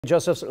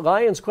Joseph's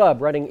Lions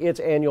Club running its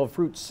annual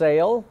fruit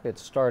sale. It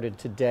started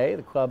today.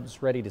 The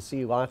club's ready to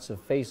see lots of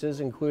faces,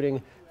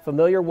 including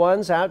familiar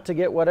ones out to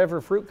get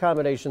whatever fruit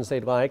combinations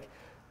they'd like.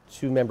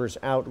 2 members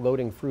out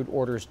loading fruit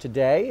orders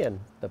today, and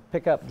the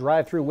pickup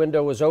drive-through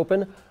window is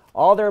open.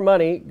 All their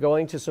money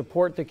going to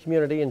support the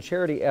community and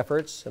charity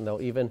efforts, and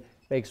they'll even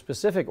make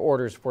specific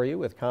orders for you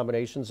with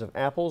combinations of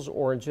apples,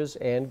 oranges,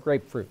 and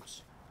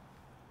grapefruits.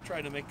 Try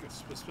to make a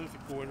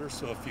specific order,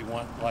 so if you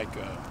want like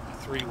a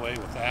 3-way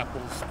with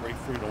apples,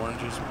 grapefruit,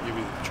 oranges, we'll give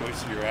you the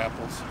choice of your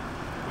apples.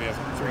 We have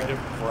 3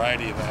 different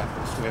variety of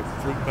apples. We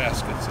have fruit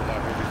baskets that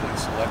have everything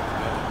selected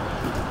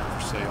in it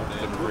for sale.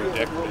 They're very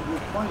decorative.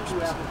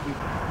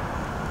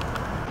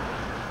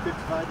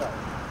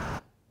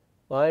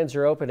 $55. Lines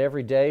are open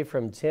every day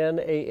from 10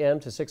 a.m.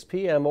 to 6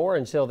 p.m. or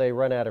until they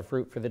run out of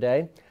fruit for the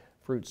day.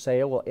 Fruit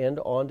sale will end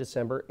on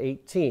December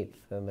 18th,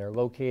 and they're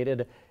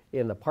located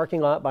in the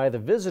parking lot by the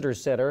Visitor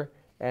Center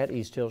at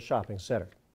East Hills Shopping Center.